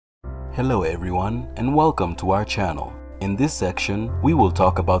Hello everyone and welcome to our channel. In this section, we will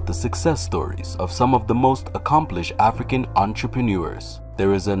talk about the success stories of some of the most accomplished African entrepreneurs.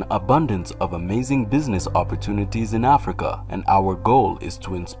 There is an abundance of amazing business opportunities in Africa, and our goal is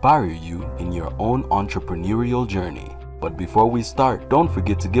to inspire you in your own entrepreneurial journey. But before we start, don't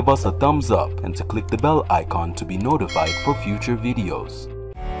forget to give us a thumbs up and to click the bell icon to be notified for future videos.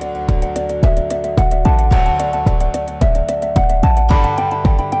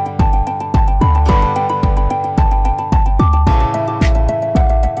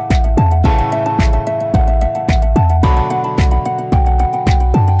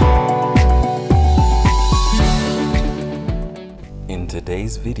 In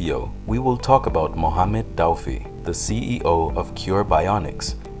today's video, we will talk about Mohamed Dhaouafi, the CEO of Cure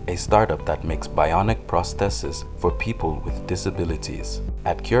Bionics, a startup that makes bionic prostheses for people with disabilities.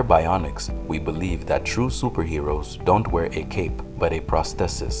 At Cure Bionics, we believe that true superheroes don't wear a cape, but a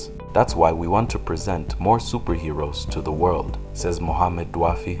prosthesis. That's why we want to present more superheroes to the world, says Mohamed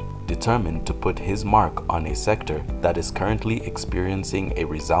Dhaouafi, determined to put his mark on a sector that is currently experiencing a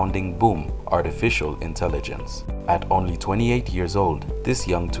resounding boom: artificial intelligence. At only 28 years old, this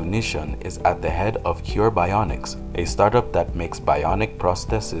young Tunisian is at the head of Cure Bionics, a startup that makes bionic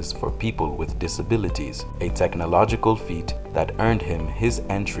prostheses for people with disabilities, a technological feat that earned him his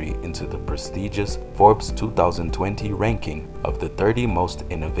entry into the prestigious Forbes 2020 ranking of the 30 most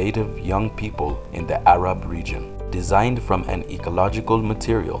innovative young people in the Arab region. Designed from an ecological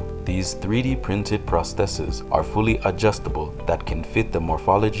material, these 3D printed prostheses are fully adjustable that can fit the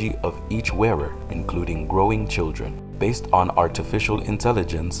morphology of each wearer, including growing children. Based on artificial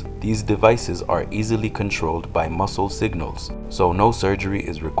intelligence, these devices are easily controlled by muscle signals, so no surgery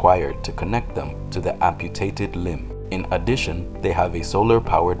is required to connect them to the amputated limb. In addition, they have a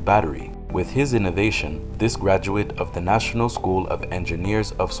solar-powered battery. With his innovation, this graduate of the National School of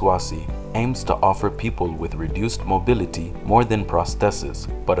Engineers of Swazi aims to offer people with reduced mobility more than prostheses,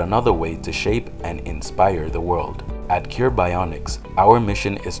 but another way to shape and inspire the world. At Cure Bionics, our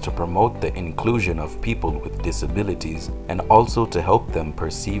mission is to promote the inclusion of people with disabilities and also to help them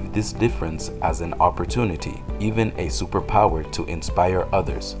perceive this difference as an opportunity, even a superpower to inspire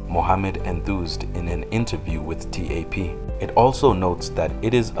others, Mohamed enthused in an interview with TAP. It also notes that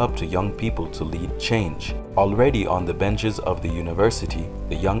it is up to young people to lead change. Already on the benches of the university,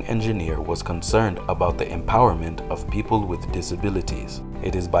 the young engineer was concerned about the empowerment of people with disabilities.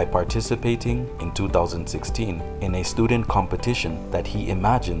 It is by participating in 2016 in a student competition that he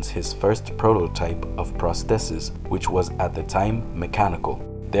imagines his first prototype of prosthesis, which was at the time mechanical.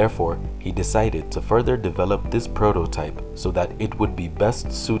 Therefore, he decided to further develop this prototype so that it would be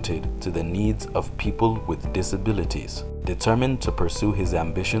best suited to the needs of people with disabilities. Determined to pursue his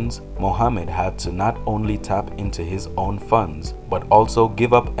ambitions, Mohamed had to not only tap into his own funds, but also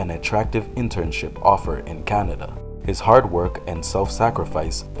give up an attractive internship offer in Canada. His hard work and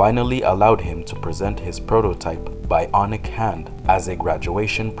self-sacrifice finally allowed him to present his prototype bionic hand as a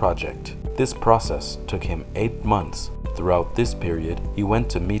graduation project. This process took him 8 months. Throughout this period, he went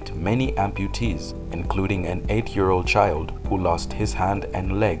to meet many amputees, including an 8-year-old child who lost his hand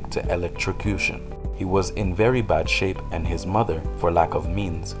and leg to electrocution. He was in very bad shape, and his mother, for lack of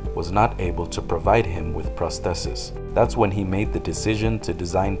means, was not able to provide him with prosthesis. That's when he made the decision to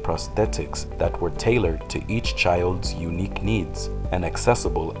design prosthetics that were tailored to each child's unique needs and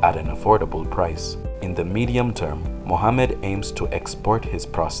accessible at an affordable price. In the medium term, Mohamed aims to export his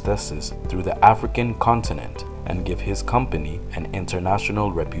prosthesis through the African continent and give his company an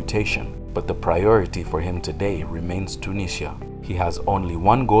international reputation. But the priority for him today remains Tunisia. He has only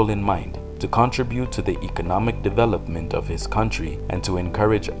one goal in mind: to contribute to the economic development of his country and to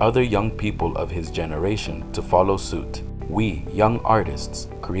encourage other young people of his generation to follow suit. We, young artists,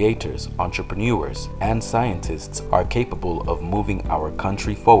 creators, entrepreneurs, and scientists are capable of moving our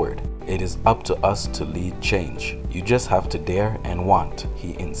country forward. It is up to us to lead change. You just have to dare and want,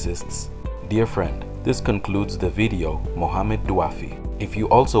 he insists. Dear friend, this concludes the video, Mohamed Dhaouafi. If you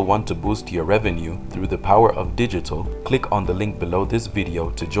also want to boost your revenue through the power of digital, click on the link below this video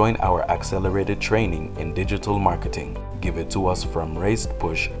to join our accelerated training in digital marketing. Give it to us from Raised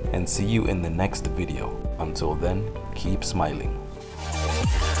Push and see you in the next video. Until then, keep smiling.